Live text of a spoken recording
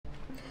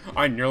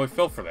I nearly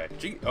fell for that.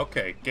 Gee,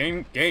 okay.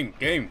 Game.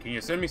 Can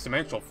you send me some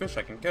actual fish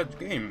I can catch?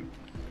 Game.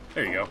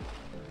 There you go.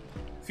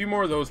 A few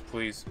more of those,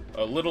 please.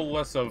 A little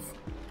less of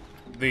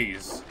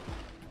these.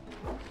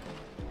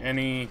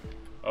 Any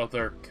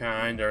other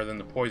kind other than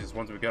the poisonous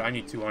ones we got? I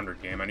need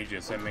 200, game. I need you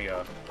to send me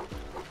a...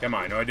 Come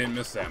on, I know I didn't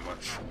miss that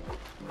much.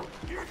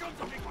 Here comes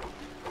the big one.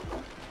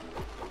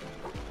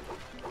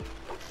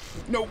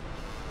 No!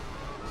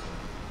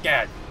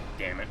 God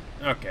damn it.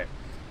 Okay.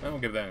 I'll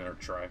give that another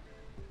try.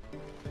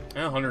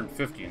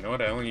 150, you know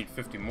what? I only need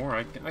 50 more.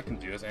 I can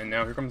do this. And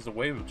now here comes the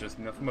wave of just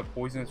nothing but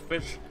poisonous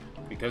fish.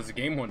 Because the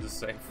game wanted to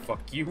say,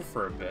 fuck you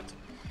for a bit.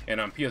 And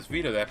on PS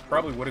Vita, that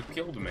probably would have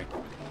killed me.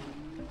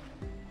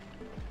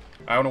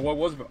 I don't know what it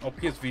was, but oh,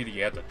 PS Vita,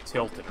 you had to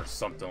tilt it or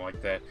something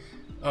like that.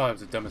 Oh, it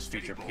was the dumbest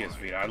feature of PS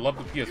Vita. I love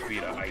the PS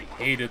Vita. I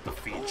hated the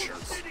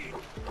features.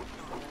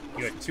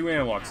 You had 2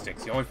 analog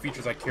sticks. The only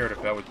features I cared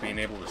about was being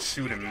able to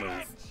shoot and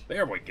move.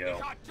 There we go.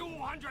 Got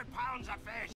 200 pounds of fish.